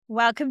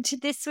Welcome to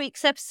this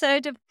week's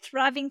episode of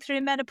Thriving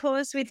Through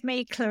Menopause with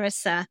me,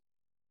 Clarissa.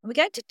 We're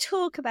going to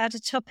talk about a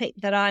topic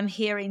that I'm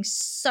hearing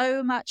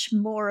so much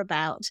more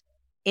about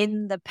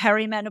in the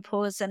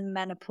perimenopause and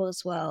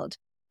menopause world,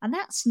 and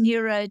that's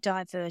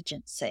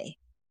neurodivergency.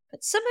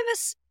 But some of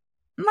us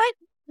might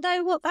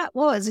know what that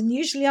was, and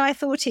usually I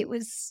thought it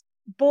was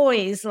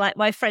boys like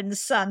my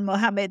friend's son,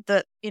 Mohammed,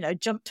 that,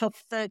 jumped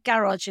off the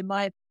garage in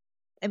my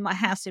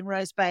house in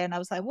Rose Bay, and I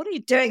was like, what are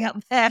you doing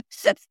up there?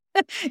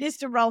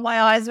 Used to roll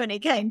my eyes when he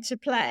came to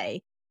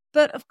play.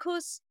 But of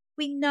course,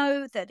 we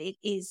know that it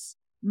is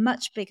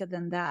much bigger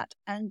than that,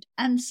 and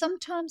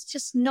sometimes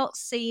just not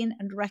seen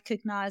and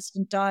recognized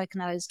and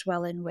diagnosed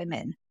well in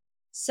women.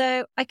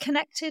 So I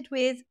connected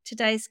with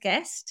today's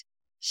guest,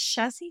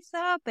 Shazzy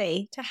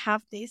Zarbi, to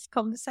have this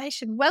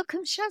conversation.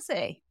 Welcome,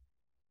 Shazzy.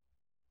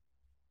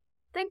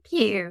 Thank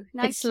you.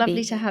 It's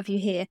lovely to have you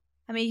here.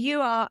 I mean,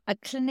 you are a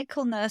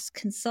clinical nurse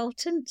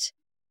consultant,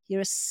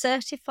 you're a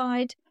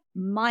certified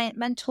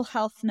mental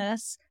health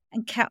nurse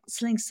and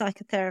counselling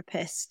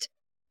psychotherapist.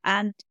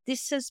 And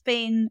this has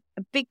been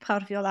a big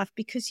part of your life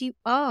because you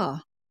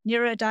are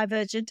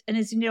neurodivergent and,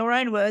 is in your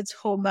own words,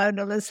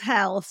 hormonal as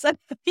hell. So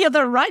you're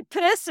the right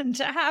person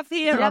to have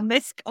here on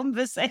this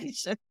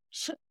conversation.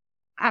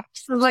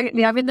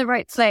 Absolutely. I'm in the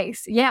right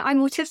place. Yeah, I'm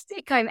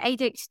autistic. I'm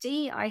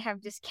ADHD. I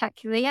have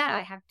dyscalculia. I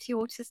have 2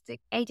 autistic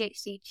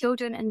ADHD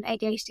children and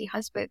ADHD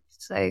husband.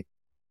 So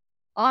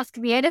ask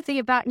me anything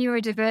about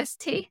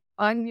neurodiversity.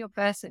 I'm your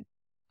person.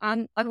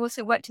 I've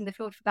also worked in the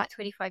field for about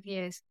 25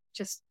 years,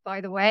 just by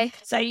the way.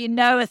 So you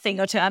know a thing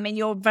or two. I mean,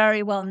 you're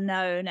very well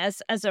known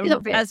as a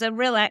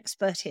real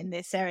expert in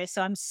this area.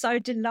 So I'm so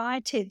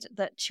delighted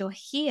that you're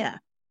here.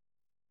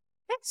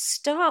 Let's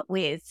start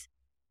with,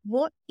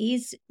 what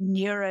is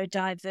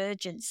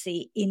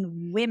neurodivergency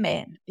in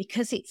women?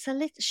 Because it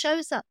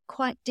shows up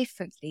quite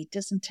differently,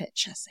 doesn't it,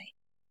 Shazzy?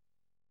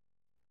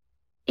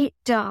 It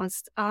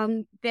does.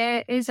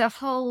 There is a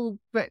whole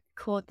book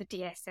called the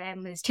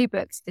DSM. There's 2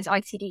 books. There's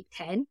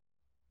ICD-10,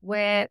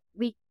 where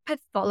we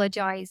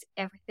pathologize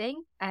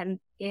everything. And,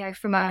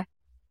 from a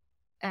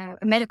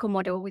medical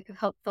model, we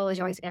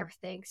pathologize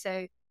everything.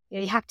 So,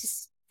 you have to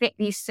fit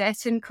these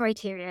certain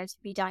criteria to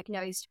be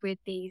diagnosed with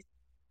these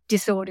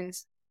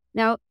disorders.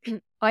 Now,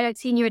 I don't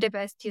see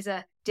neurodiversity as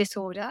a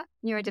disorder.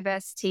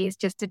 Neurodiversity is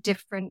just a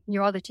different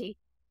neurology.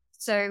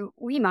 So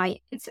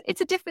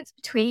it's a difference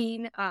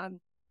between,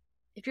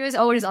 if you're as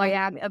old as I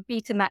am, a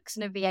Betamax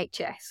and a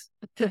VHS.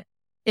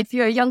 If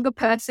you're a younger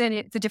person,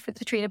 it's the difference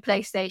between a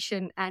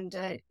PlayStation and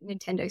a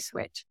Nintendo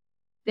Switch.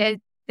 They're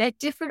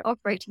different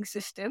operating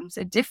systems,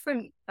 they're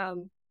different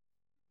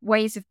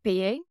ways of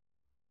being,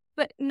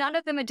 but none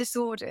of them are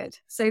disordered.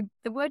 So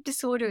the word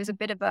disorder is a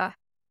bit of a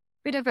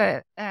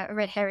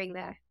red herring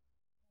there.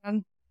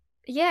 And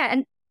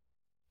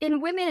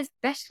in women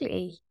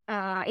especially,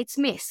 it's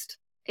missed.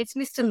 It's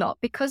missed a lot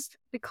because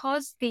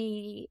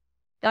the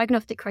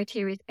diagnostic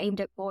criteria is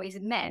aimed at boys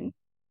and men.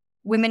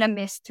 Women are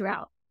missed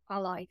throughout our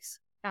lives.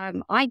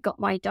 I got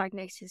my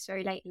diagnosis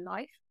very late in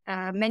life.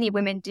 Many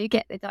women do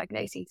get their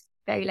diagnoses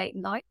very late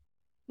in life.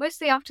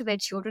 Mostly after their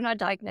children are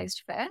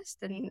diagnosed first,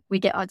 and we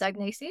get our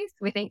diagnoses.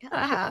 We think,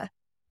 that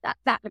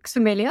looks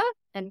familiar,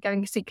 and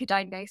going to seek a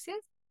diagnosis.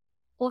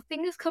 Or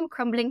things come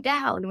crumbling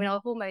down when our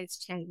hormones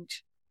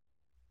change.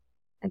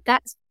 And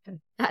that's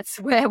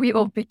where we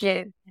all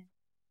begin.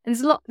 And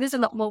there's a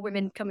lot more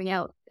women coming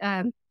out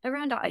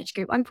around our age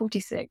group. I'm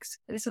 46.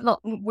 There's a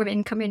lot more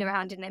women coming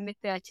around in their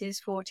mid-30s,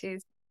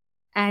 40s,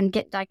 and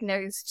get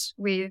diagnosed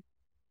with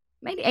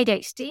maybe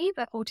ADHD,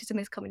 but autism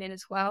is coming in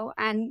as well.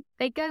 And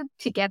they go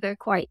together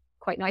quite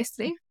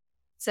nicely.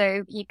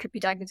 So you could be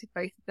diagnosed with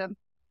both of them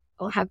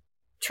or have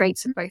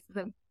traits of both of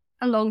them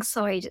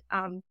alongside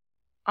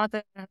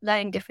other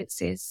learning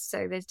differences.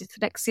 So there's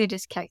dyslexia,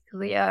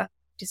 dyscalculia,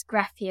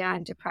 dysgraphia,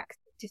 and dyspraxia.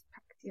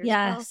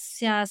 Yes,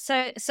 yeah.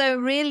 So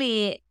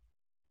really,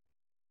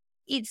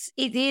 it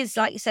is,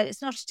 like you said,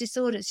 it's not a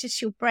disorder. It's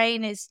just your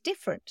brain is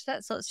different.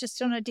 That's all. It's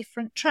just on a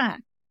different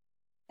track.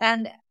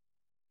 And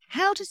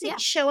how does it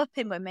show up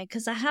in women?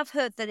 Because I have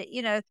heard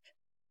that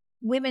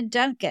women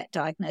don't get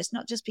diagnosed,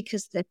 not just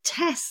because the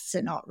tests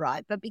are not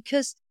right, but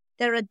because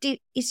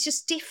it's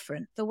just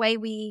different the way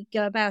we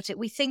go about it.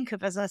 We think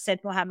of, as I said,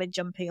 Mohammed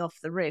jumping off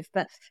the roof,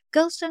 but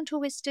girls don't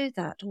always do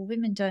that, or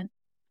women don't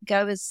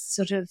go as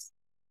sort of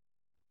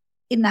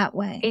in that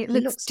way. It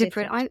looks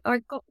different. I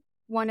got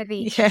one of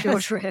each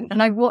children,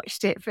 and I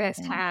watched it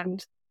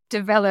firsthand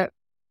develop.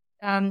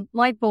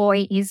 My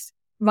boy is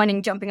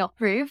jumping off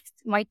roofs.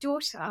 My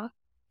daughter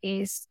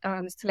is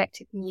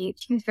selective mute.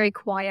 She's very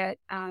quiet.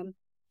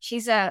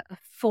 She's a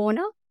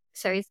fawner,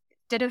 so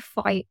instead of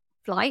flight,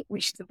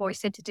 which the boy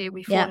said to do,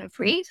 we fawn and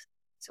freeze.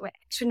 So we're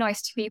extra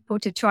nice to people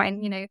to try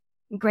and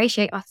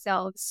ingratiate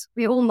ourselves.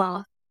 We all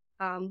mask.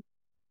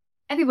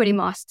 Everybody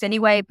masks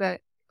anyway,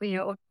 but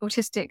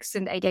autistics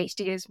and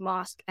ADHDers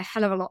mask a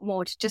hell of a lot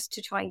more just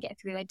to try and get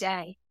through their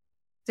day.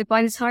 So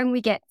by the time we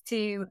get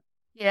to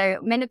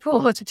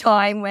menopause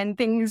time, when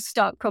things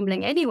start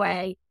crumbling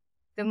anyway,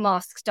 the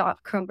masks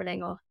start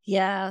crumbling off.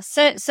 Yeah.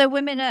 So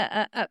women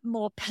are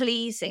more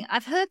pleasing.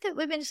 I've heard that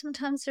women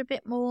sometimes are a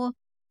bit more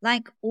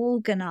like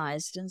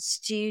organized and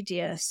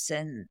studious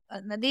and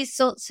these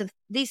sorts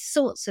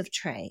of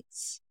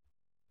traits.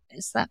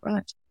 Is that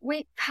right?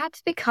 We've had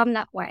to become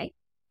that way.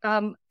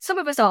 Some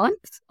of us aren't.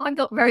 I'm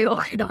not very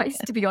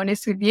organized, to be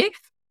honest with you.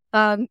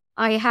 I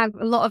have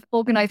a lot of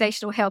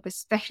organizational help,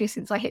 especially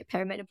since I hit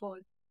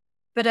perimenopause.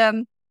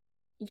 But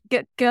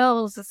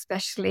girls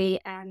especially,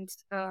 and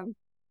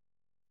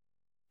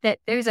that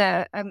there's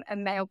a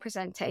male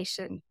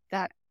presentation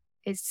that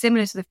is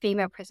similar to the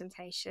female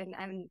presentation,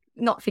 and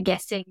not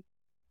forgetting,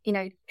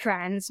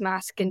 trans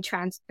masc and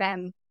trans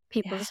femme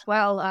people as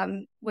well.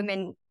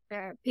 Women,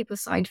 people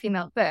assigned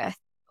female at birth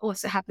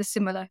also have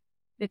the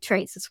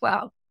traits as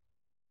well.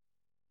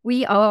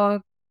 We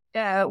are,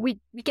 we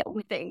get on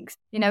with things.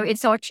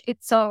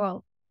 It's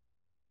our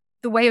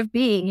the way of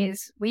being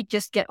is we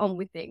just get on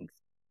with things,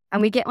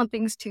 and we get on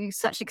things to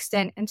such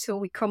extent until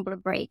we crumble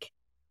and break.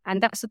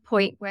 And that's the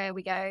point where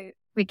we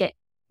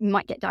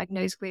might get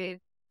diagnosed with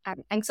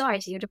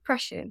anxiety or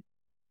depression,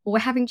 or we're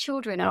having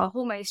children and our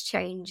hormones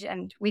change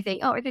and we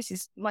think, oh,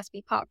 must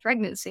be part of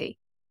pregnancy.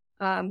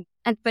 But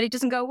it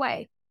doesn't go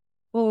away.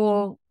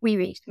 Or we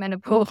reach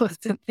menopause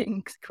and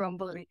things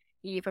crumble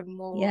even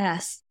more.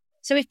 Yes.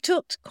 So we've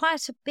talked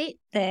quite a bit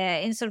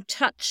there and sort of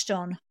touched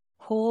on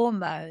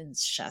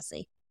hormones,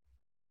 Shazzy.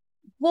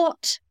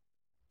 What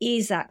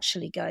is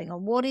actually going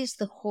on? What is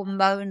the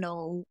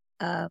hormonal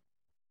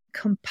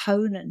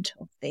component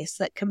of this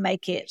that can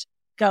make it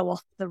go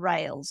off the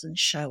rails and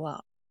show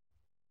up?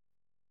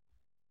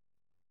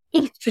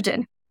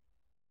 Estrogen.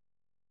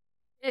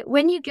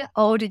 When you get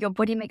older, your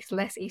body makes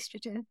less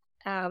estrogen,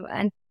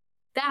 and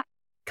that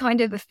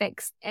kind of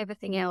affects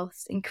everything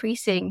else,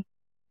 increasing,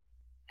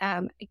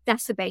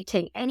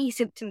 exacerbating any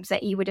symptoms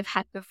that you would have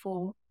had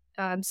before.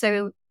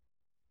 So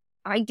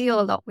I deal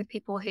a lot with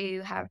people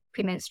who have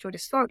premenstrual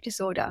dysphoric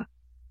disorder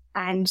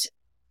and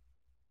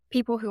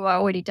people who are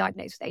already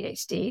diagnosed with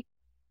ADHD.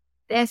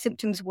 Their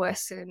symptoms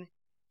worsen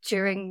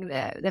during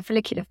the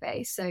follicular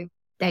phase. So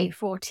day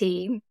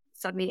 14,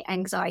 suddenly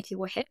anxiety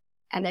will hit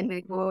and then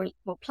mood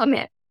will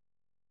plummet.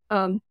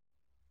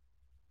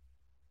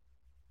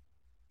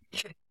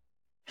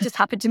 Just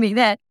happened to me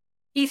there.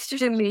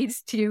 Estrogen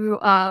leads to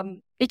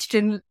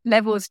estrogen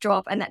levels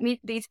drop, and that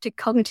leads to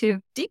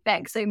cognitive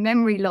defects, so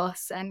memory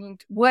loss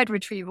and word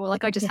retrieval,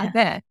 like I just had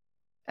there.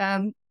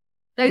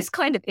 Those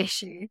kind of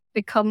issues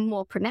become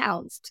more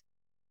pronounced.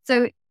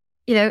 So,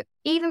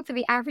 even for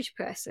the average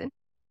person,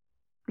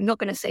 I'm not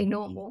going to say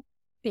normal,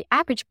 the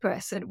average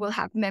person will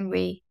have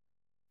memory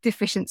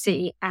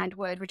deficiency and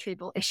word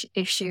retrieval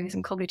issues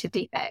and cognitive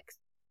defects.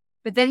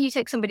 But then you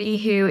take somebody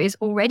who is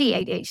already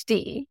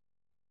ADHD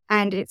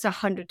and it's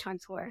 100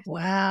 times worse.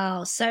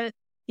 Wow. So,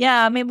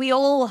 yeah, I mean, we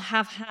all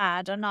have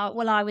had, and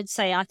I would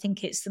say I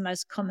think it's the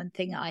most common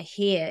thing I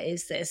hear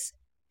is this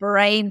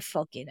brain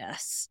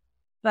fogginess.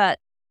 But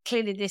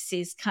clearly this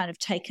is kind of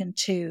taken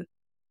to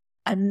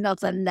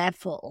another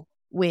level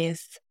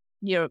with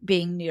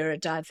being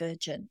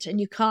neurodivergent, and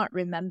you can't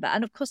remember.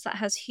 And of course that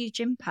has huge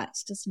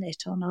impacts, doesn't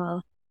it, on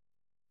our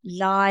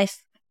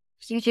life?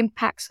 Huge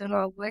impacts on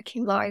our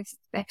working lives,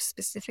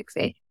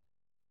 specifically.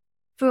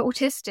 For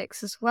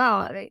autistics as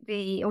well,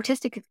 the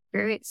autistic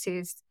experience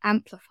is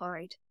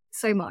amplified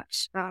so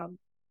much.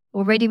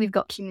 Already we've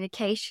got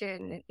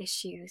communication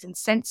issues and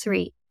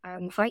sensory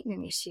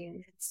heightening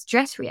issues,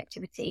 stress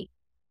reactivity.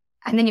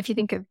 And then if you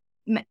think of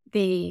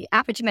the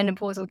average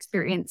menopausal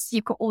experience,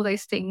 you've got all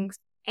those things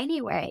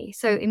anyway.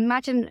 So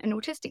imagine an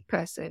autistic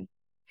person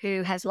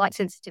who has light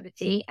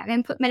sensitivity and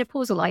then put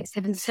menopausal light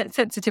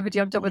sensitivity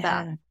on top of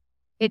that.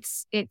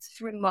 It's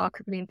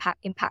remarkably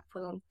impactful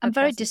on and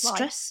very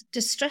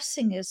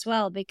distressing as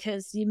well,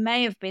 because you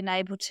may have been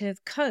able to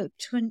have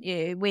coped, wouldn't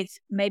you, with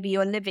maybe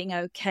you're living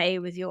okay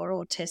with your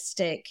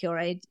autistic, your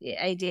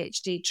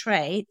ADHD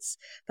traits,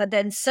 but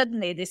then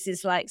suddenly this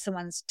is like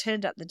someone's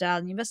turned up the dial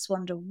and you must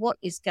wonder what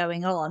is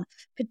going on,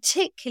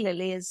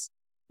 particularly as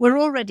we're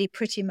already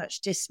pretty much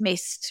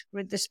dismissed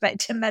with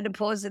respect to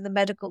menopause in the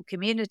medical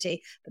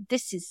community. But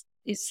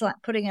it's like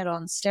putting it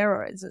on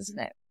steroids, isn't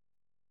it?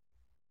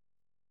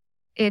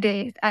 It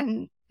is.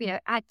 And,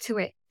 add to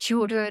it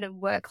children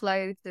and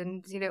workloads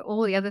and,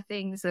 all the other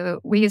things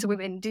that we as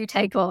women do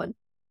take on.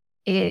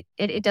 It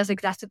does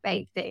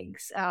exacerbate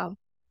things.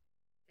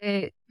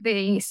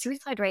 The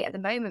suicide rate at the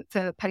moment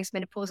for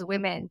postmenopausal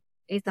women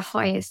is the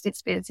highest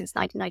it's been since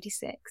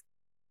 1996.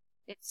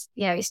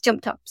 It's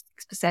jumped up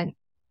 6%.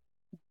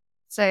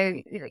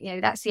 So,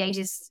 that's the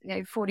ages,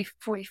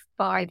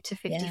 45 to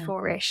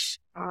 54-ish,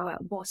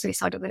 more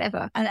suicidal than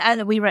ever.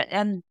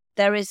 And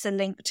there is a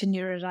link to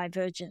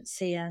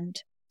neurodivergency and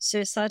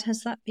suicide.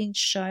 Has that been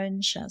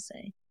shown,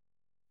 Shazzy?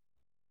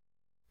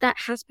 That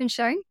has been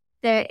shown.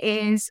 There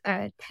is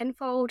a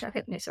 9-fold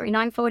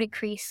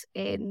increase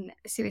in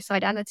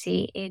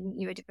suicidality in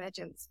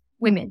neurodivergence,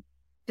 women,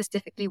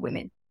 specifically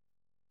women,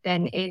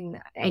 than in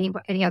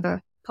any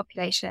other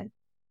population.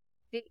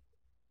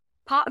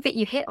 Part of it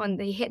you hit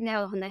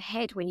nail on the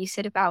head when you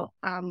said about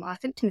our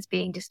symptoms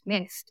being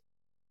dismissed.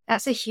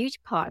 that's a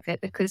huge part of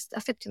it, because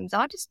the symptoms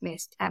are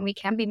dismissed and we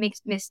can be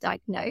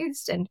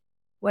misdiagnosed, and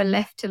we're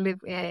left to live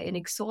in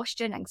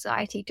exhaustion,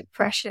 anxiety,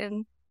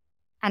 depression,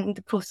 and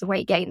of course the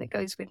weight gain that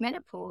goes with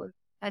menopause,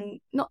 and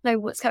not know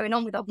what's going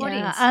on with our bodies.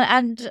 Yeah,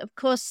 and of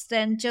course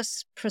then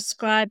just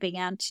prescribing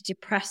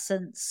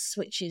antidepressants,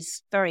 which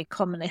is very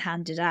commonly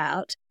handed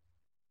out,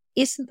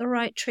 isn't the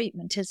right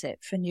treatment, is it,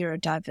 for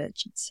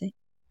neurodivergency?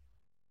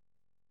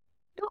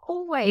 Not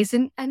always,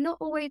 and not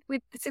always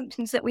with the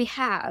symptoms that we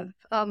have.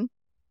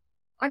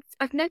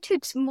 I've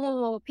noted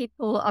more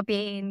people are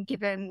being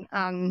given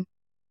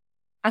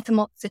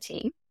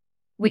atomoxetine,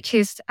 which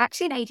is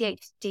actually an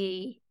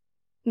ADHD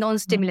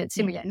non-stimulant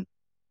stimulant,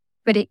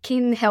 but it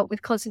can help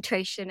with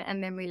concentration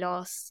and memory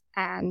loss.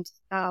 And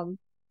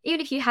even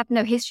if you have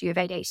no history of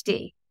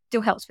ADHD, it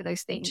still helps with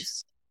those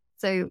things.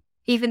 So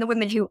even the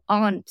women who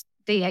aren't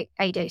the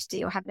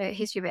ADHD or have no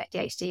history of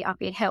ADHD are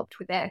being helped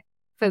with their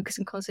focus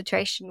and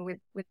concentration with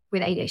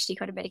ADHD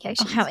kind of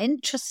medications. Oh, how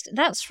interesting!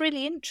 That's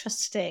really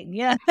interesting.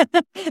 Yeah,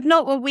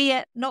 not what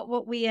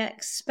we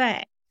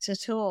expect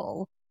at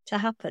all to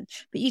happen.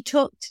 But you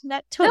talked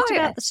about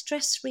the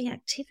stress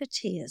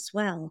reactivity as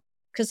well,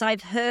 because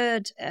I've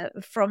heard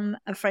from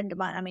a friend of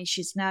mine. I mean,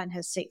 she's now in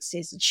her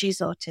 60s and she's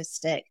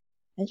autistic,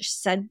 and she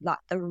said like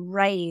the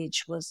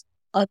rage was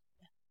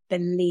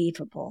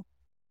unbelievable.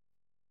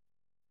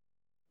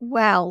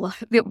 Well,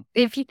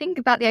 if you think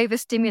about the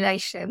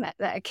overstimulation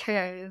that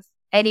occurs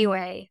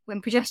anyway,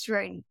 when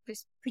progesterone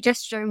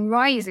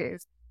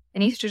rises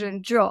and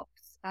estrogen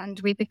drops and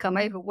we become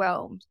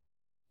overwhelmed,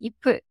 you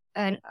put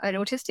an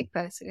autistic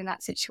person in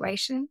that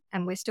situation,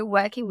 and we're still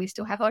working, we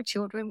still have our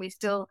children, we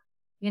still,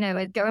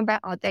 are going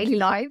about our daily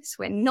lives.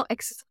 We're not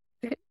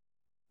exercising,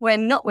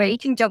 we're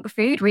eating junk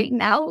food, we're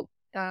eating out,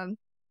 we're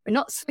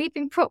not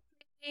sleeping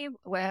properly,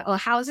 our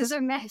house is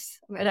a mess.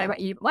 I don't know about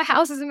you, but my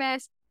house is a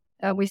mess.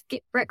 We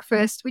skip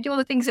breakfast. We do all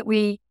the things that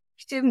we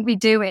shouldn't be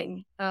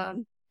doing.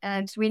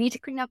 And we need to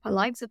clean up our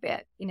lives a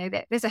bit.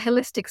 There's a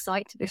holistic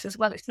side to this as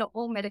well. It's not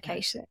all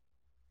medication.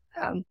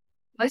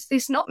 Most of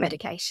it's not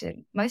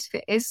medication. Most of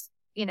it is,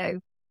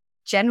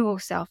 general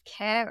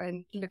self-care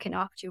and looking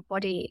after your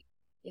body.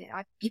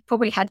 You've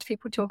probably had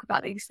people talk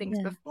about these things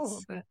before,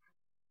 but,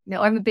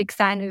 I'm a big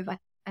fan of,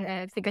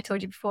 I think I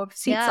told you before,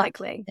 seed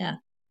cycling. Yeah.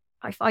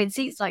 I find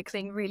seed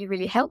cycling really,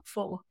 really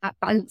helpful at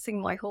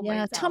balancing my hormones.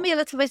 Yeah, tell me a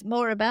little bit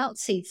more about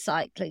seed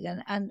cycling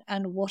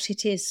and what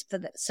it is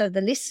so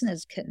the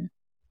listeners can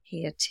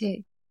hear too.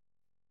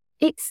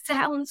 It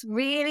sounds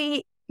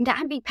really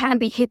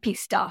namby-pamby hippie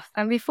stuff.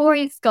 And before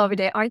I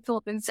discovered it, I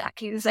thought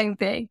exactly the same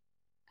thing.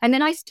 And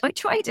then I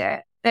tried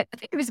it. I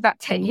think it was about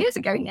 10 years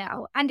ago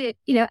now. And it,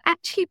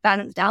 actually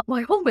balanced out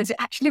my hormones. It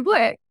actually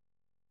worked.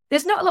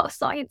 There's not a lot of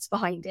science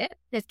behind it.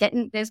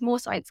 There's more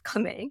science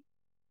coming.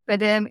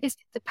 But it's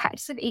the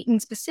practice of eating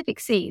specific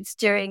seeds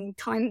during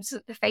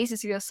the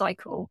phases of your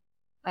cycle.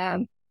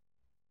 And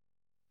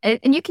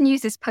you can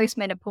use this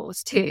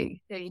post-menopause too.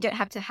 So you don't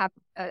have to have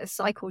a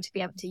cycle to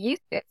be able to use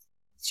this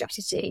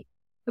strategy.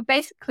 But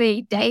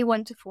basically, day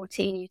 1 to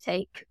 14, you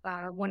take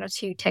 1 or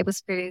 2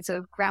 tablespoons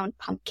of ground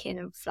pumpkin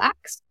and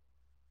flax.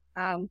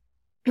 So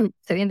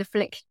in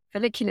the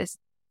follicular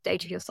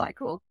stage of your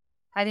cycle.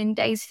 And in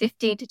days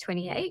 15 to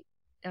 28,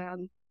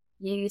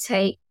 you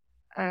take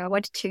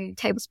 1 to 2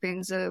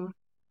 tablespoons of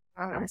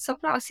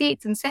sunflower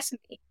seeds and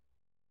sesame.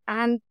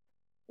 And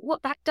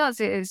what that does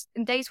is,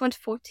 in days 1 to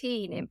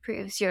 14, it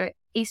improves your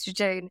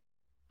estrogen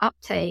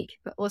uptake,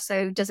 but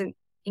also doesn't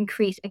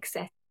increase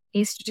excess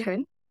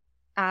estrogen.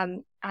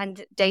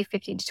 And day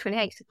 15 to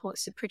 28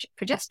 supports the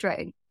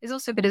progesterone. There's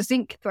also a bit of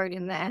zinc thrown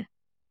in there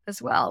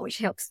as well, which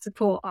helps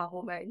support our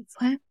hormones.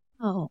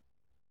 Wow.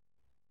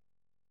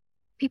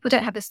 People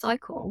don't have a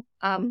cycle.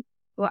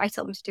 What I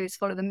tell them to do is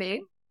follow the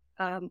moon.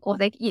 Or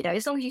they,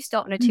 as long as you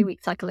start on a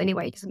 2-week cycle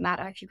anyway, it doesn't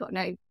matter if you've got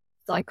no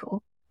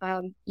cycle.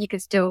 You can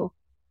still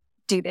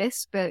do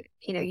this, but,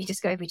 you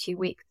just go every 2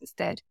 weeks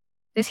instead.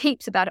 There's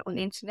heaps about it on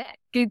the internet.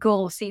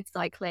 Google seed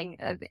cycling.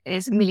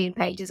 There's a million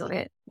pages on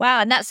it. Wow.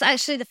 And that's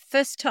actually the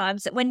first time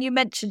that when you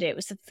mentioned it, it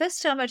was the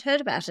first time I'd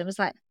heard about it. I was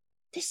like,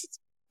 this is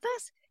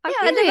fast. Yeah,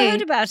 I'd never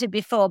heard about it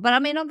before. But I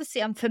mean,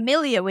 obviously, I'm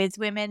familiar with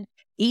women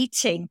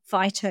eating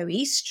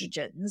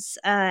phytoestrogens,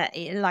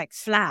 like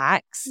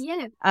flax.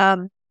 Yeah.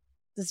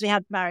 Because we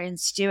had Marion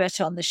Stewart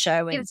on the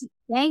show. It was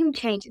game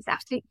changers,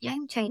 absolute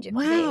game changer.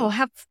 Wow,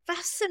 how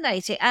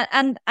fascinating.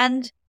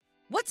 And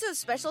what's so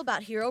special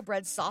about Hero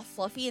Bread's soft,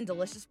 fluffy, and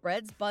delicious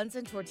breads, buns,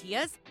 and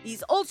tortillas?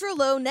 These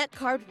ultra-low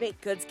net-carb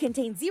baked goods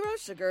contain 0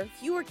 sugar,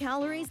 fewer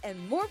calories,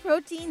 and more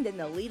protein than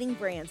the leading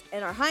brands,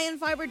 and are high in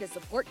fiber to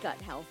support gut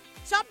health.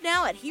 Shop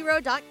now at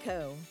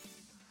hero.co.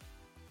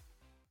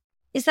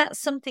 Is that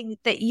something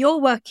that you're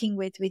working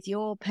with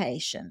your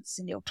patients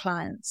and your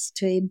clients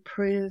to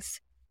improve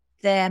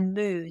their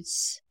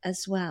moods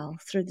as well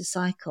through the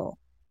cycle?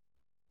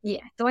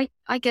 Yeah, so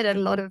I get a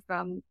lot of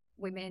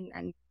women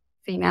and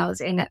females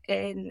in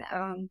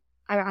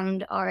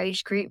around our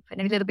age group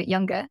and a little bit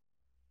younger,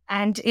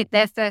 and it's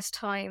their first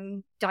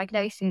time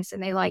diagnosis,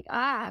 and they're like,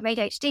 I'm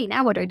ADHD,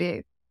 now what do I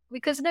do?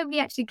 because nobody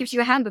actually gives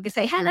you a handbook and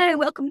say, hello,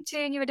 welcome to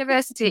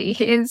neurodiversity.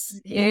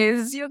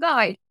 Here's your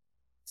guide.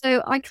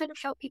 So I kind of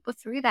help people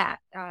through that.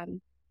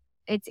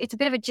 It's a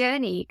bit of a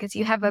journey because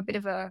you have a bit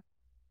of a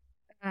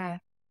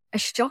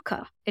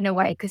shocker in a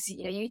way, because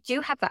you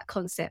do have that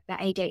concept that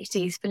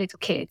ADHD is for little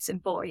kids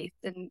and boys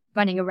and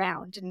running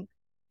around, and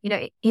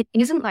it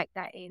isn't like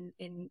that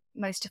in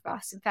most of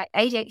us. In fact,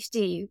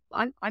 ADHD,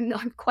 I'm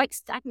quite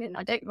stagnant.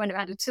 I don't run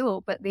around at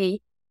all, but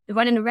the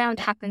running around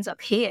happens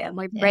up here.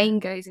 My brain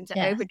goes into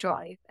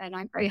overdrive, and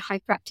I'm very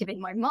hyperactive in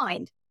my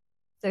mind.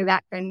 So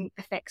that then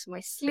affects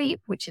my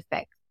sleep, which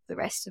affects the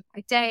rest of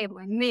my day and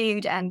my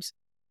mood, and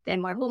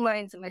then my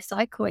hormones and my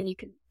cycle, and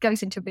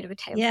goes into a bit of a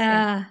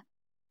tailspin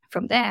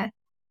from there.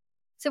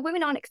 So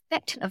women aren't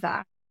expectant of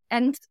that.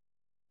 And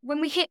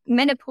when we hit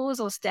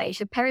menopausal stage,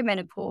 the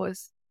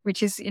perimenopause,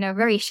 which is, a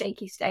very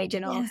shaky stage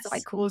in our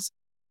cycles,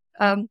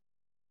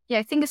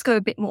 things go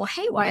a bit more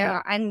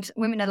haywire, and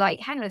women are like,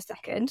 hang on a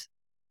second,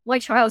 my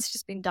child's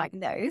just been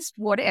diagnosed.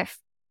 What if?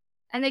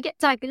 And they get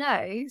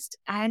diagnosed,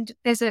 and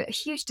there's a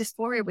huge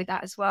dysphoria with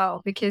that as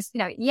well, because,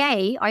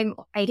 yay, I'm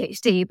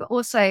ADHD, but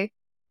also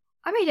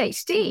I'm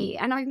ADHD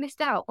and I've missed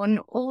out on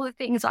all the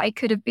things I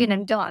could have been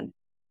and done.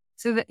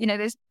 So that,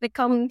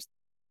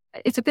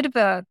 it's a bit of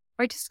I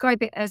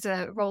describe it as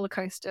a roller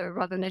coaster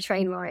rather than a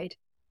train ride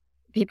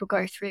people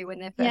go through when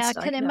they're first diagnosed.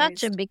 I can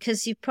imagine,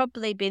 because you've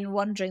probably been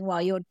wondering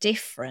why you're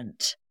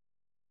different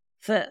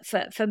for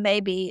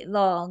maybe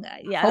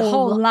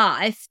whole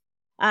life.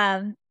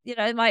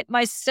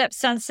 My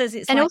stepson says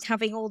it's like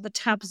having all the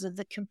tabs of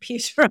the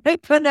computer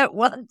open at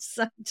once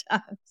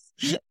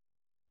sometimes.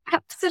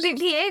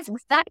 Absolutely is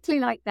exactly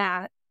like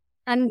that.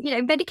 And,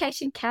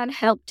 medication can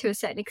help to a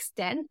certain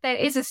extent. There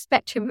is a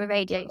spectrum of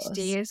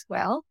ADHD as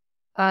well.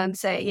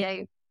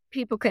 So,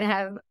 people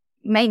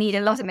may need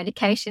a lot of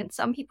medication.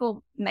 Some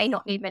people may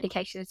not need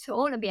medication at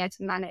all and be able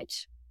to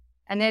manage.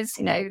 And there's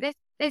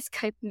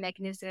coping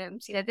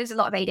mechanisms. There's a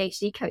lot of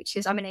ADHD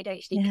coaches. I'm an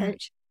ADHD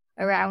coach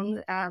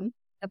around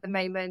at the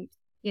moment.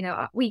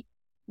 We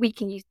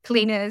can use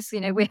cleaners.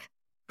 We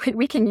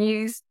can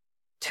use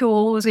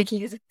tools. We can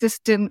use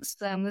assistants.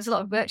 There's a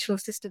lot of virtual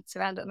assistants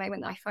around at the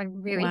moment that I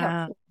find really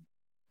helpful.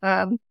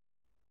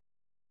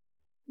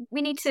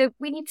 We need to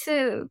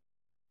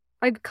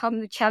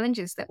overcome the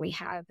challenges that we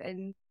have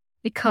and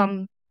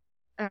become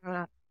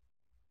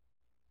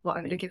what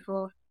I'm looking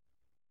for.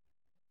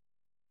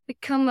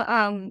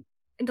 Become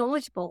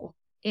knowledgeable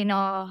in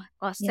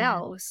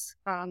ourselves.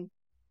 We're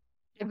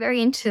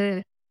very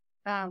into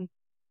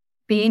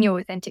being your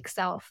authentic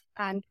self,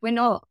 and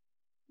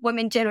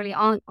women generally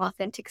aren't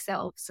authentic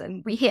selves,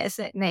 and we hit a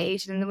certain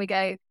age and then we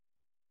go,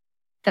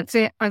 that's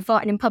it, I'm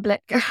fighting in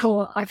public,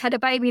 or I've had a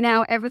baby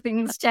now,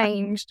 everything's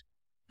changed.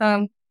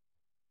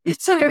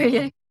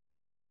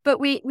 But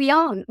we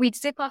aren't. We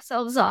zip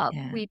ourselves up.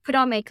 Yeah. We put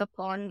our makeup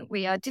on.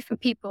 We are different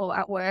people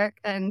at work,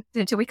 and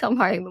until we come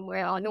home and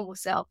we're our normal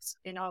selves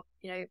in our,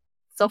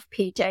 soft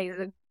PJs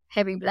and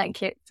heavy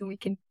blankets, and we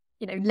can,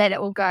 let it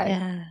all go.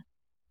 Yeah.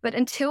 But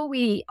until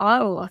we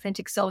are our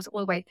authentic selves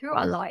all the way through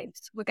our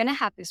lives, we're going to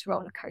have this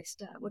roller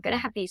coaster. We're going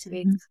to have these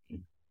moods,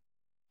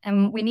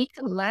 and we need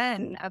to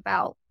learn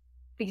about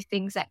these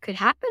things that could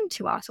happen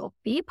to us or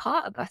be a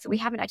part of us that we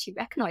haven't actually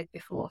recognized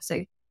before.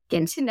 So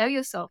getting to know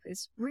yourself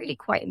is really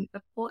quite an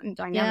important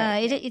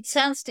dynamic. Yeah, it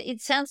sounds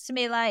to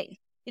me like,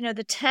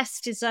 the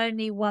test is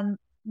only one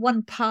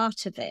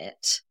part of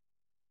it.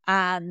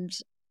 And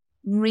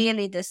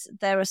really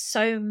there are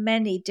so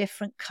many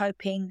different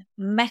coping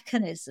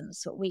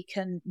mechanisms that we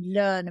can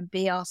learn and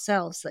be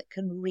ourselves that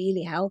can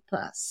really help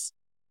us.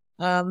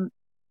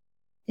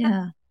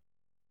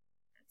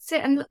 So,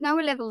 and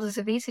lower levels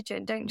of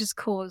estrogen don't just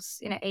cause,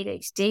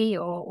 ADHD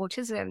or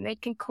autism. They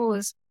can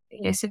cause,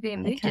 severe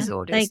mood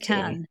disorders. They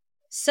can.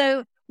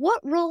 So what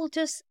role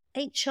does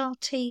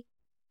HRT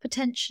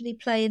potentially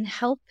play in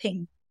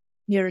helping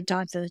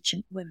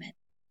neurodivergent women?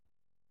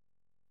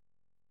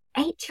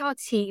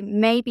 HRT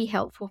may be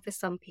helpful for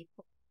some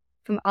people.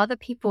 From other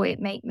people, it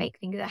may make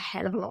things a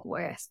hell of a lot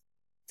worse.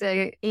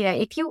 So,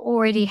 if you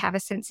already have a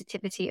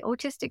sensitivity,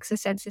 autistics are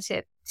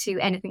sensitive to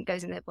anything that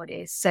goes in their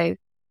bodies. So,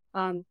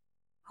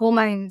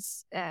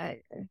 hormones,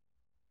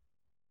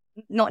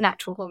 not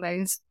natural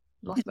hormones,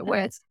 lost my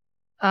words,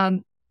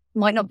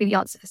 might not be the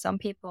answer for some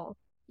people.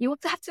 You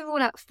also have to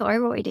rule out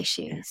thyroid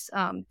issues.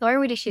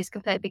 Thyroid issues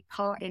can play a big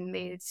part in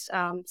moods.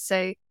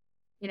 So,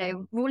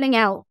 ruling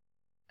out,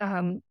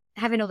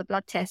 having all the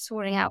blood tests,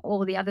 ruling out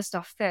all the other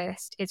stuff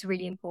first is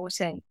really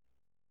important.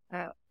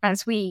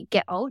 As we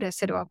get older,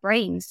 so do our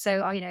brains.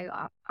 So,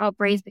 our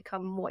brains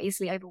become more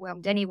easily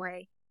overwhelmed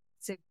anyway.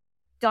 So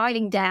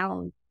dialing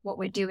down what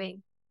we're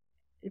doing,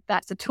 if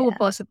that's at all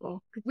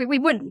possible. We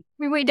wouldn't.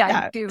 We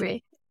don't, do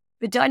we?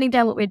 But dialing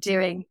down what we're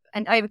doing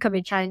and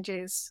overcoming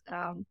challenges,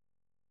 I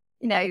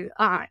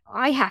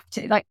have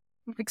to, like,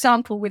 for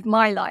example, with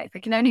my life, I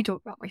can only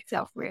talk about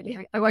myself,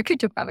 really. I could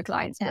talk about my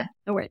clients, but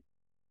I won't.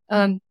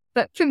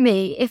 But for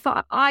me, if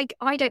I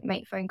don't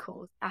make phone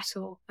calls at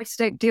all, I just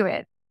don't do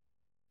it.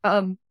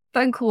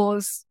 Phone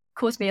calls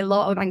cause me a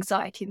lot of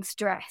anxiety and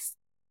stress.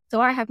 So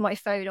I have my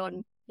phone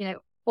on,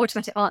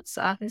 automatic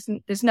answer.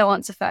 There's no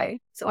answer phone,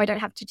 so I don't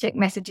have to check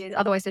messages.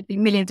 Otherwise, there'd be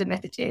millions of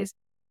messages,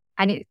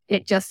 and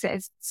it just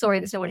says, "Sorry,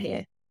 there's no one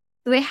here."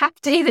 So they have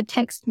to either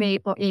text me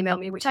or email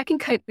me, which I can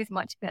cope with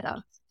much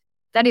better.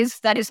 That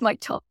is my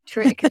top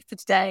trick for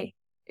today.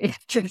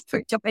 Just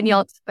switch up any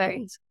answer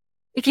phones.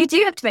 If you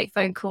do have to make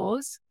phone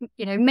calls,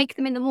 make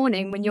them in the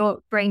morning when your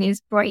brain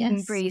is bright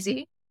and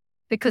breezy,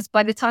 because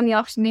by the time the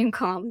afternoon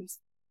comes,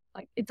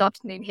 like it's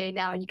afternoon here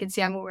now, and you can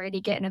see I'm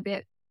already getting a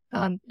bit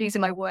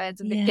losing my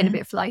words and getting a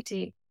bit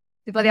flighty.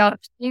 So by the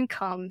afternoon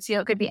comes, you're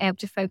not going to be able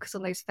to focus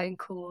on those phone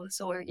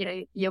calls, or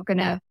you're going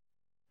to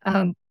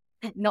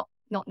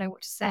not know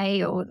what to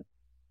say, or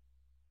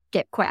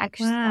get quite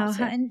anxious. Wow,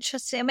 how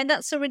interesting. I mean,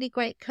 that's a really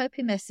great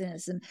coping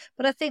mechanism.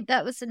 But I think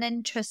that was an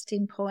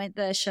interesting point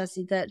there,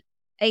 Shazzy, that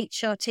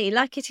HRT,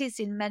 like it is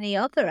in many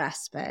other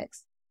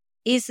aspects,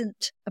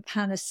 isn't a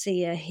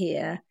panacea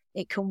here.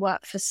 It can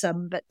work for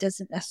some, but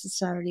doesn't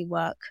necessarily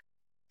work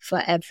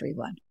for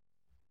everyone.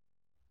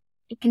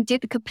 It can do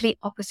the complete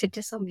opposite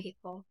to some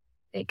people.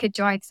 It could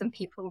drive some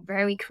people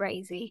very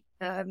crazy.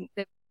 The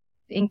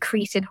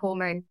increase in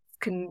hormones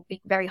can be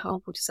very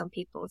harmful to some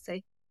people. So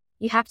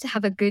you have to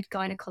have a good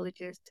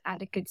gynecologist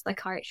and a good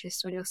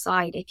psychiatrist on your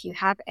side if you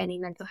have any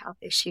mental health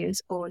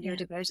issues or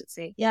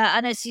neurodivergency. Yeah,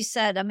 and as you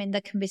said, I mean,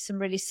 there can be some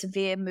really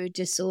severe mood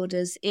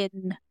disorders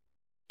in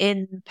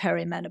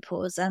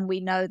perimenopause, and we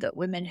know that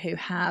women who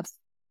have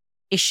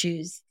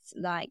issues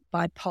like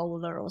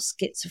bipolar or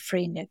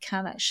schizophrenia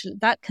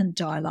that can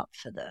dial up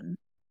for them.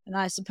 And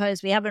I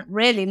suppose we haven't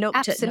really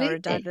looked at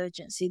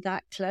neurodivergency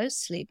that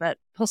closely, but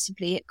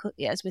possibly it could,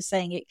 as we're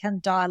saying, it can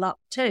dial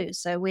up too.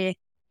 So we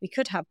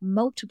could have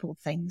multiple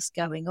things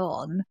going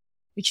on,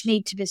 which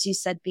need to, as you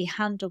said, be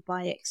handled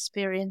by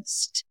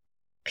experienced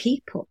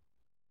people.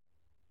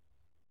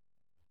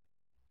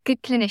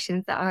 Good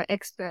clinicians that are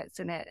experts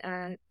in it.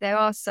 There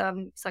are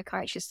some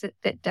psychiatrists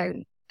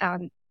that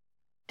aren't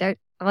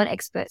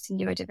experts in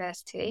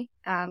neurodiversity,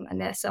 and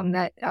there's some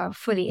that are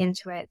fully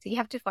into it. So you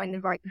have to find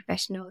the right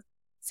professionals.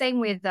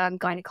 Same with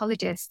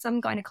gynecologists. Some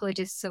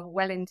gynecologists are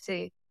well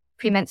into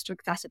premenstrual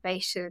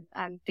exacerbation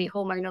and the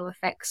hormonal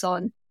effects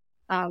on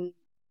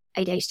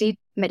ADHD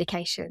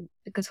medication,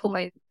 because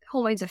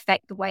hormones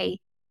affect the way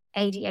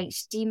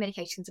ADHD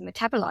medications are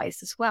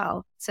metabolized as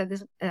well. So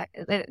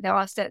there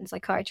are certain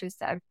psychiatrists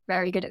that are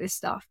very good at this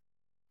stuff,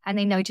 and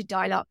they know to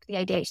dial up the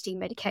ADHD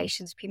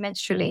medications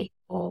premenstrually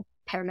or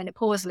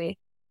perimenopausally.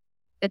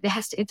 But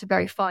it's a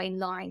very fine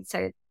line.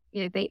 So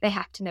they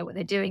have to know what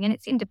they're doing, and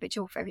it's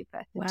individual for every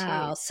person.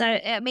 Wow. Too. So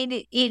I mean,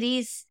 it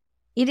is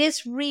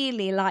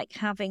really like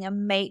having a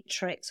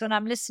matrix. When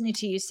I'm listening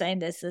to you saying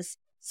there's this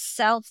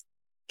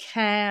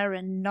self-care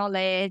and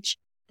knowledge,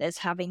 there's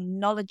having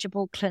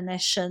knowledgeable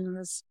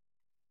clinicians.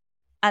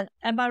 And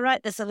am I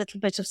right? There's a little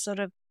bit of sort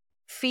of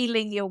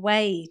feeling your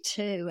way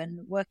too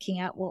and working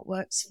out what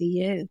works for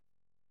you.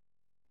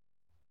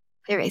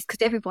 There is,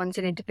 because everyone's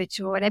an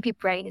individual, and every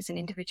brain is an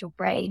individual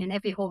brain, and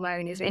every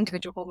hormone is an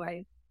individual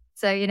hormone.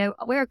 So,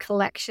 we're a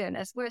collection,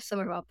 as we're a sum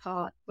of our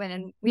parts.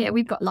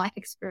 We've got life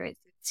experience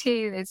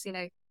too. There's,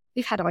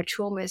 we've had our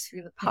traumas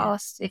through the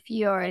past. Yeah. If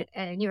you're a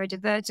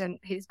neurodivergent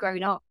who's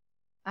grown up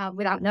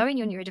without knowing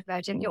you're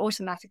neurodivergent, you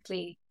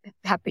automatically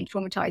have been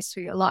traumatized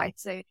through your life.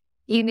 So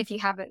even if you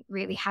haven't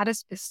really had a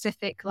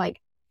specific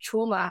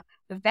trauma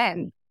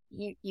event,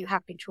 you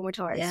have been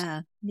traumatized.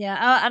 Yeah.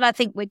 Yeah. And I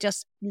think we're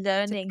just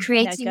learning. So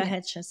creating go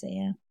ahead, Shazzy.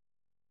 Yeah.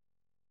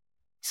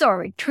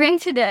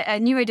 Creating a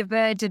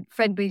neurodivergent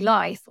friendly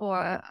life or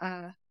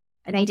an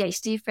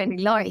ADHD friendly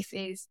life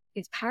is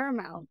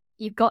paramount.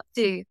 You've got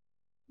to,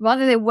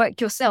 rather than work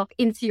yourself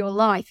into your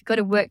life, you've got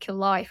to work your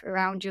life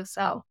around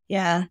yourself.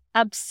 Yeah,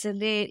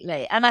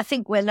 absolutely. And I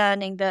think we're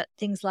learning that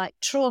things like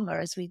trauma,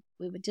 as we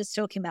were just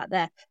talking about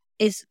there,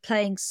 is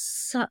playing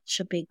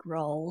such a big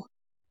role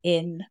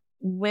in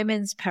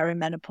women's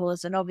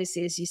perimenopause. And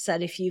obviously, as you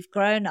said, if you've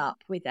grown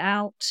up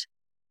without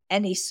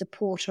any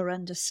support or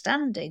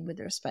understanding with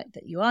respect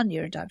that you are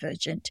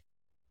neurodivergent,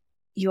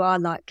 you are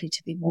likely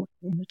to be more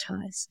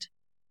traumatized.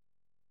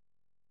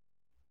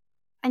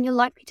 And you're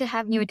likely to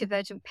have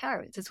neurodivergent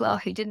parents as well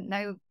who didn't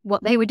know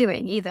what they were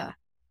doing either.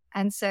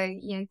 And so,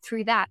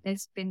 through that,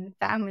 there's been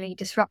family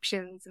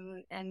disruptions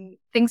and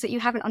things that you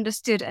haven't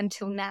understood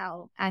until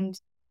now. And,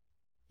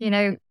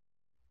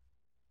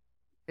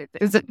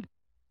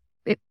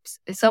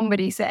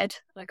 somebody said,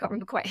 I can't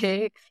remember quite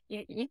who,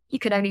 you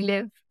can only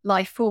live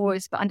life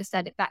forwards but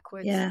understand it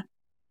backwards. Yeah.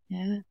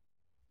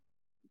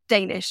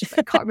 Danish, but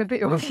I can't remember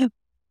it.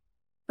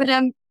 But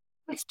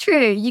it's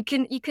true. You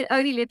can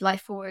only live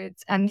life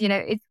forwards, and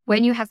it's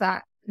when you have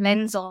that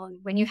lens on,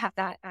 when you have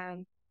that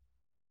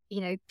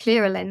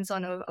clearer lens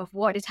on of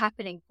what is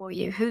happening for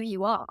you, who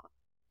you are,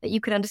 that you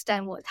can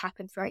understand what's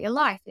happened throughout your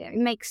life. It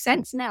makes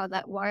sense now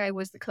that why I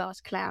was the class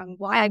clown,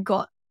 why I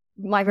got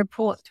my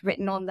report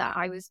written on that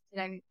I was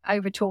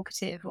over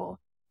talkative or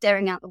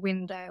staring out the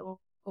window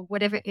or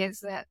whatever it is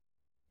that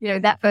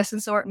that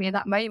person saw at me at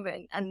that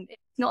moment. And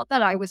it's not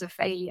that I was a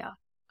failure.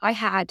 I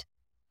had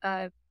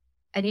an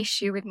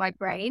issue with my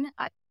brain.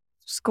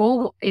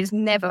 School is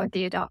never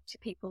geared up to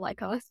people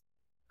like us.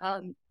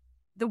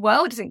 the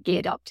world isn't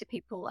geared up to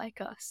people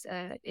like us.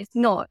 It's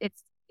not.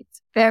 It's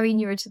very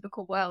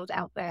neurotypical world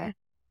out there.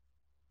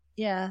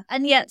 Yeah.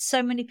 And yet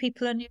so many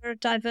people are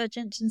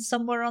neurodivergent and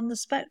somewhere on the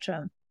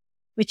spectrum,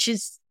 which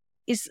is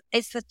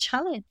the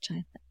challenge, I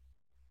think.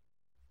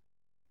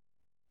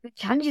 The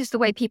challenge is the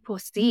way people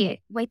see it,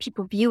 the way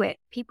people view it.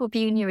 People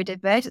view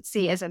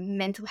neurodivergency as a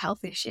mental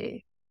health issue.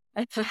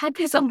 I had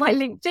this on my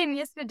LinkedIn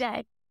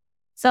yesterday.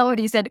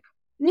 Somebody said,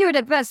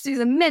 neurodiversity is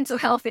a mental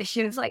health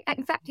issue. It's like,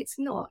 in fact, it's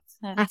not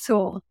at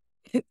all.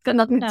 It's got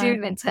nothing to do with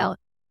mental health.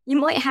 You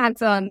might have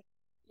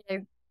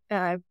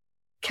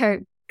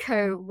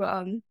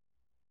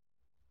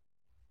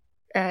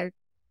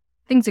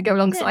things that go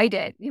alongside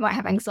it. You might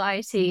have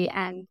anxiety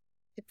and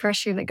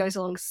depression that goes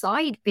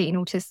alongside being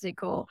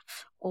autistic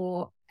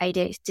or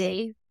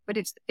ADHD, but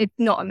it's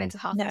not a mental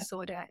health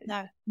disorder.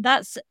 No,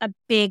 that's a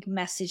big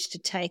message to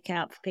take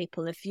out for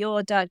people. If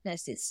you're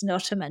diagnosed, it's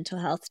not a mental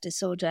health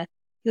disorder.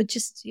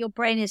 Your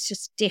brain is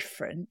just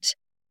different.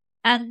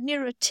 And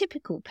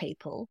neurotypical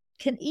people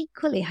can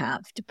equally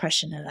have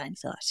depression and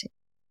anxiety.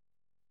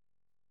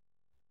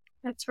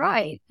 That's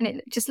right. And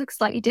it just looks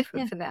slightly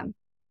different for them.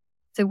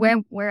 So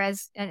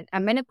whereas a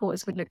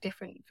menopause would look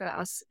different for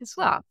us as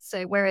well.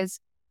 So whereas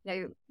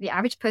the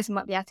average person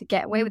might be able to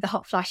get away with the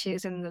hot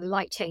flashes and the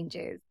light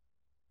changes,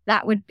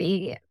 that would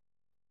be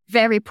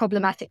very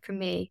problematic for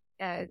me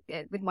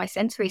with my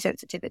sensory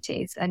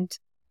sensitivities. And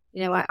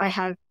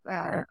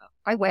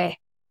I wear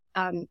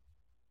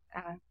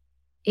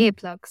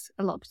earplugs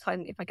a lot of the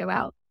time if I go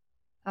out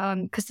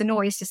because the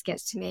noise just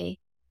gets to me.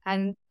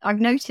 And I've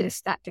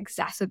noticed that's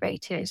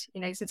exacerbated,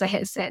 since I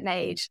hit a certain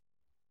age,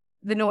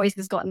 the noise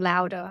has gotten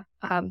louder.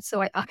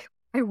 So I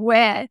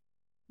wear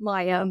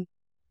my,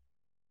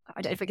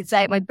 I don't know if I can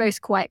say it, my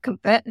most quiet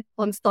comfort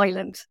on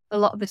silent a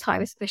lot of the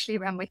time, especially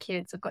around my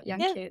kids. I've got young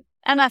kids.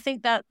 And I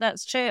think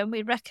that's true. And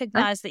we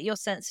recognize that you're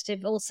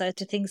sensitive also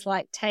to things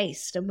like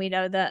taste. And we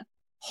know that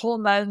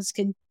hormones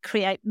can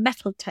create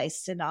metal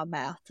taste in our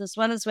mouth, as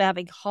well as we're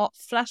having hot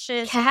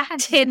flashes,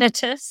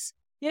 tinnitus,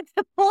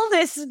 all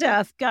this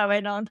stuff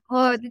going on.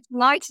 Oh, the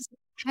light is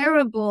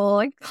terrible.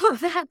 I got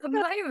that at the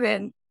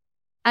moment.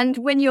 And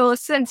when you're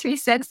sensory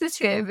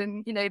sensitive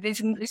and,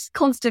 there's this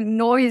constant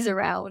noise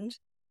around,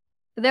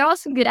 there are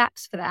some good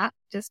apps for that.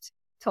 Just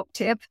top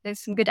tip. There's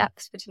some good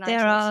apps for tinnitus.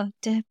 There are.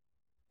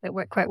 That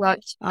work quite well.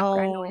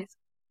 Noise.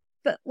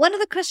 But one of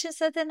the questions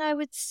that then I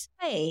would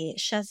say,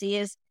 Shazzy,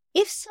 is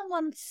if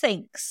someone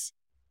thinks,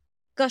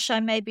 gosh, I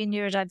may be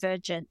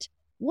neurodivergent,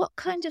 what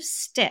kind of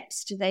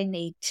steps do they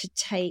need to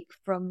take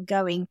from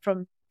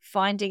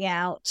finding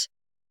out,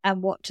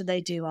 and what do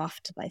they do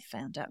after they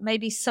found out?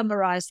 Maybe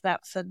summarize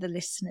that for the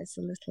listeners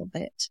a little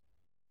bit.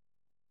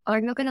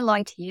 I'm not going to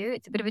lie to you.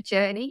 It's a bit of a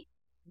journey.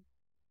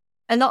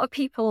 A lot of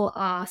people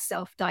are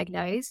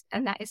self-diagnosed,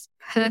 and that is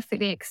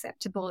perfectly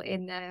acceptable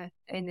in the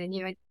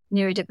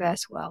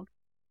neurodiverse world.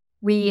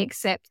 We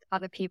accept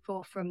other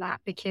people from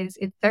that because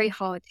it's very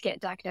hard to get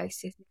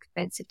diagnosis,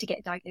 expensive to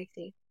get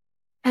diagnosis.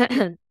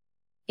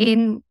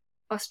 In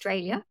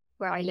Australia,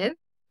 where I live,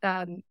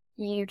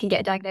 you can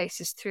get a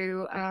diagnosis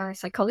through a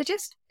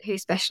psychologist who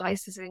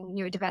specializes in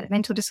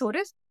neurodevelopmental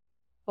disorders,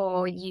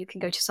 or you can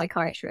go to a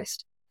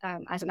psychiatrist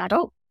as an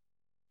adult.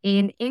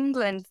 In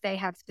England, they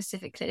have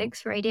specific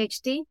clinics for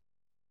ADHD.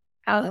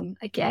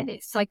 Again,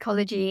 it's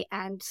psychology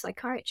and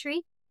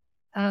psychiatry.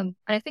 And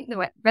I think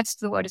the rest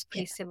of the world is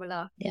pretty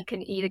similar. You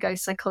can either go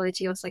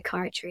psychology or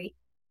psychiatry.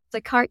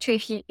 Psychiatry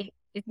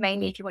is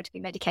mainly if you want to be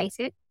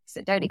medicated,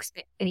 so don't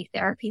expect any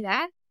therapy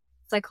there.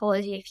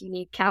 Psychology if you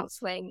need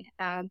counselling,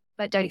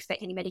 but don't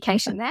expect any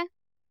medication there.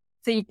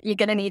 So you're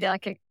going to need a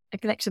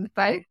connection of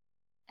both.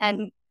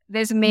 And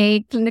there's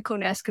me, clinical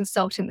nurse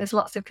consultant. There's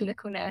lots of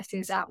clinical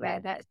nurses out there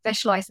that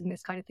specialise in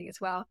this kind of thing as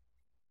well.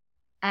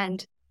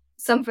 And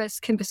some of us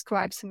can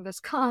prescribe, some of us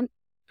can't,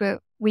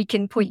 but we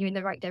can point you in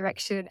the right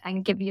direction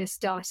and give you a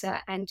starter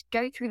and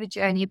go through the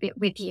journey a bit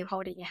with you,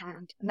 holding your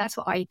hand. And that's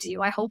what I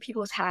do. I hold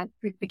people's hand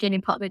through the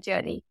beginning part of the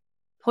journey,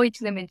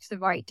 pointing them into the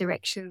right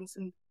directions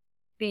and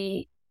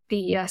the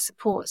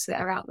supports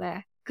that are out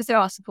there, because there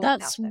are supports out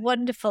there. That's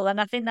wonderful.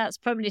 And I think that's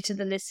probably to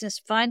the listeners,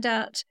 find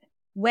out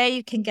where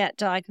you can get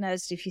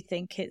diagnosed if you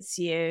think it's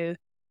you,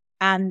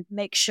 and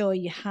make sure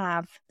you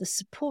have the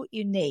support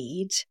you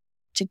need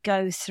to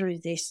go through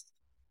this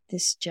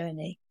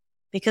journey,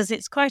 because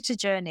it's quite a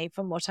journey.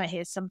 From what I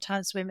hear,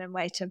 sometimes women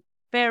wait a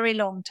very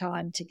long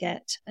time to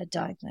get a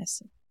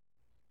diagnosis.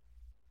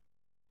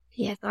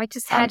 Yes, I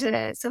just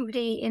had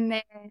somebody in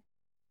their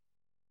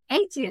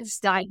 80s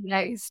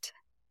diagnosed,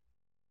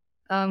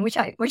 which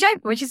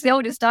is the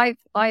oldest I've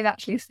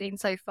actually seen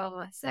so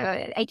far. So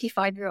an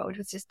 85-year-old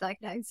was just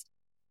diagnosed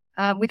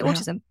with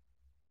autism.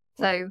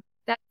 So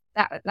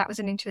that was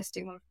an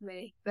interesting one for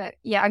me. But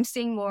yeah, I'm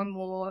seeing more and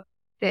more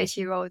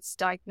 30-year-olds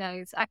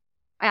diagnosed. I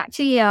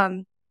actually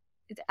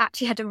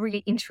had a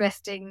really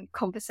interesting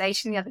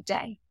conversation the other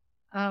day.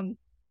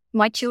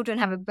 My children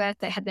had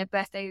their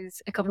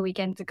birthdays a couple of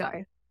weekends ago,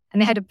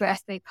 and they had a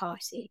birthday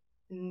party.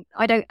 And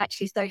I don't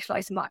actually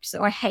socialise much,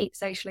 so I hate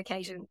social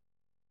occasions.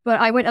 But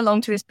I went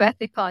along to his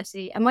birthday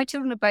party, and my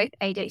children are both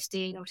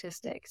ADHD and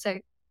autistic. So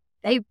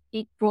they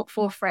brought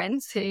 4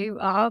 friends who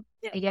are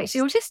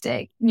ADHD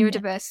autistic.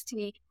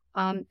 Neurodiversity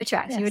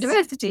attracts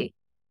neurodiversity.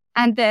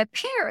 And their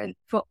parents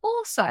were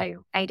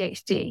also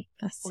ADHD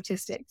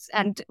autistics.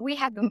 And we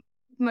had the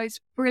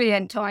most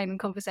brilliant time and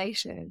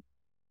conversation.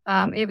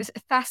 It was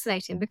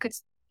fascinating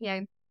because,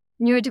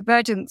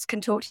 neurodivergents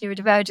can talk to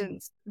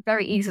neurodivergents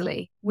very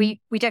easily. We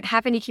don't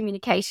have any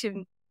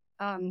communication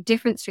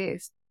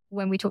differences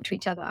when we talk to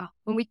each other.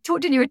 When we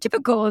talk to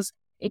neurotypicals,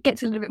 it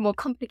gets a little bit more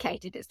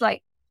complicated. It's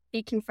like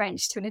speaking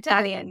French to an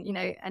Italian,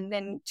 and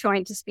then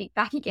trying to speak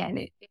back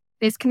again.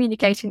 There's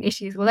communication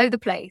issues all over the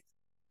place.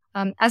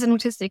 As an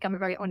autistic, I'm a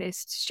very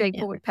honest,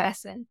 straightforward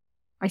person.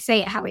 I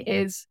say it how it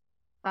is.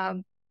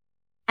 And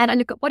I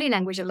look at body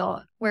language a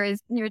lot,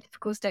 whereas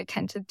neurotypicals don't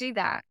tend to do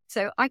that.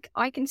 So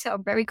I can tell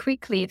very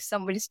quickly if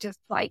somebody's just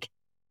like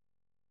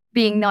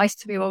being nice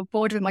to me or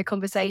bored with my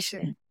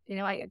conversation.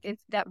 I get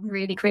that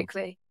really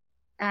quickly.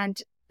 And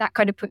that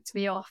kind of puts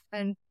me off.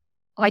 And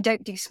I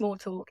don't do small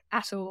talk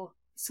at all.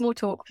 Small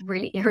talk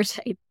really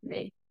irritates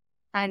me.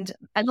 And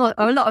a lot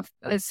of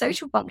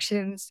social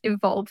functions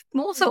involve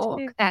small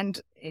talk. And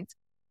it's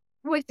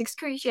always an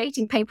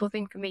excruciating, painful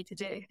thing for me to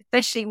do,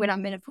 especially when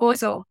I'm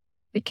menopausal,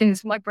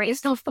 because my brain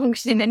is not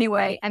functioning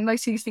anyway. And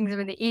most of these things are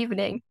in the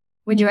evening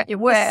when you're at your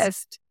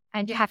worst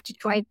and you have to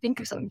try and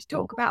think of something to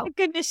talk about. Oh,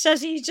 goodness,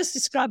 Shazzy, you just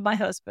described my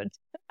husband.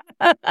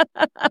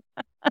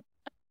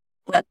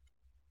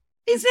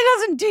 He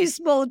doesn't do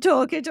small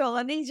talk at all,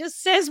 and he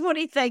just says what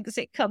he thinks.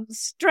 It comes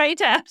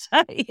straight out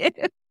at you.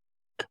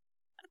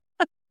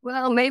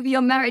 Well, maybe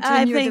you're married to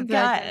a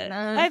neurodivergent.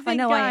 I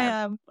think I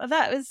am.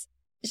 That was,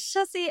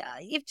 Shazzy,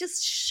 you've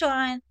just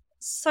shined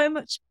so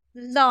much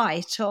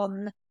light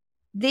on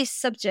this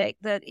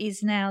subject that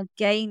is now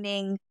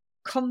gaining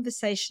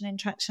conversation and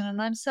traction.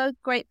 And I'm so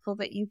grateful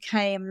that you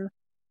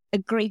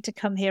agreed to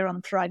come here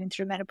on Thriving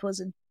Through Menopause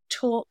and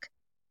talk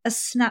a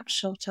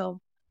snapshot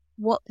of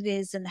what it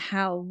is and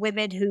how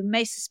women who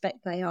may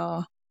suspect they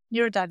are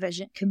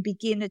neurodivergent can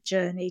begin a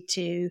journey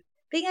to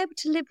being able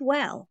to live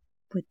well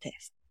with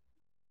this.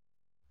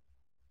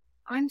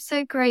 I'm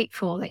so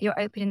grateful that you're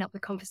opening up the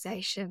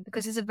conversation,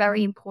 because it's a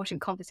very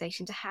important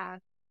conversation to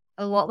have.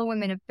 A lot of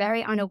women are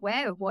very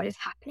unaware of what is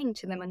happening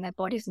to them in their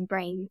bodies and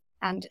brains,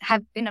 and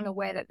have been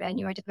unaware that they're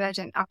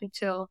neurodivergent up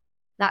until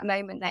that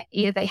moment that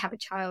either they have a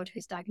child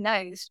who's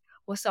diagnosed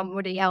or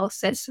somebody else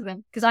says to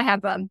them. Because I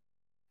have,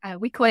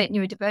 we call it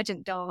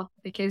neurodivergent doll,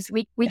 because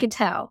we can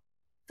tell.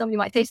 Somebody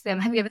might say to them,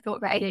 have you ever thought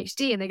about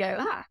ADHD? And they go,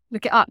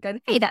 look it up, go,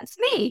 hey, that's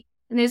me.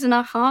 And there's an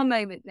aha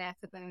moment there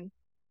for them.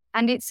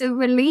 And it's a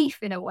relief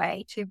in a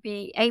way to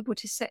be able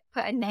to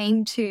put a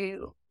name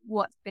to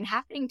what's been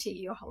happening to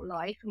you your whole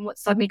life and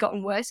what's suddenly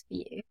gotten worse for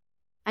you.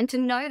 And to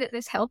know that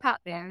there's help out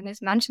there and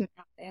there's management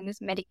out there and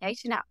there's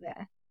medication out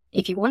there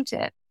if you want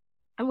it,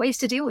 and ways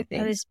to deal with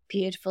things. That is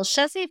beautiful.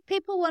 Shazzy, if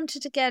people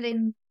wanted to get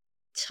in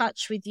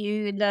touch with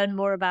you and learn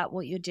more about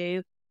what you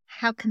do,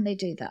 how can they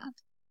do that?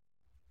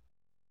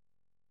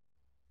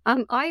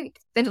 I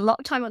spend a lot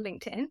of time on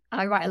LinkedIn.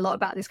 I write a lot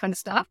about this kind of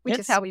stuff, which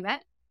is how we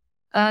met.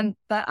 But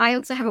I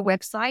also have a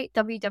website,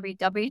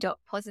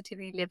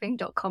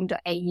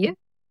 www.positivelyliving.com.au,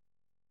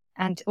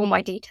 and all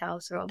my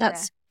details are on there.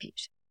 That's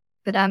beautiful.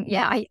 But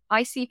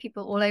I see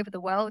people all over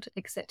the world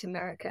except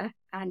America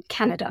and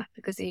Canada,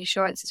 because the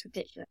insurance is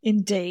ridiculous.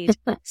 Indeed.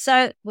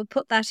 So we'll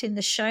put that in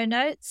the show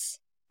notes,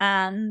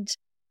 and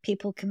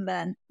people can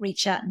then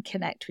reach out and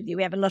connect with you.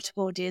 We have a lot of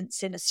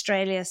audience in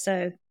Australia,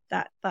 so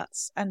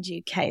that's and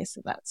UK,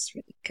 so that's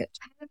really good.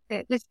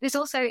 There's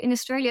also in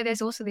Australia.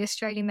 There's also the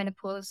Australian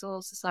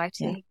Menopausal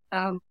Society,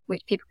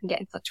 which people can get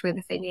in touch with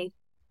if they need.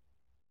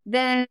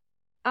 There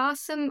are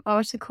some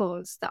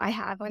articles that I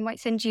have. I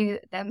might send you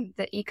them,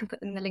 that you can put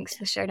them in the links to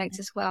the show notes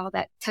as well,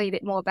 that tell you a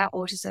bit more about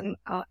autism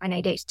and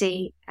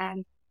ADHD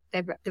and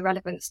the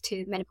relevance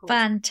to menopause.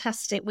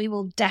 Fantastic. We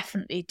will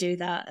definitely do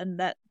that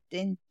and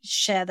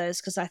share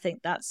those, because I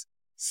think that's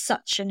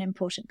such an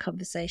important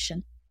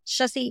conversation.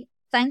 Shazzy,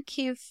 thank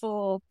you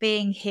for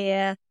being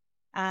here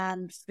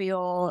and for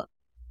your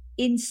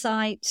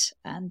insight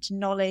and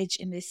knowledge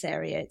in this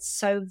area. It's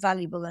so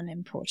valuable and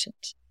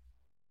important.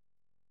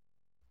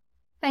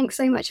 Thanks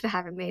so much for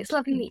having me. It's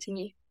lovely meeting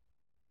you.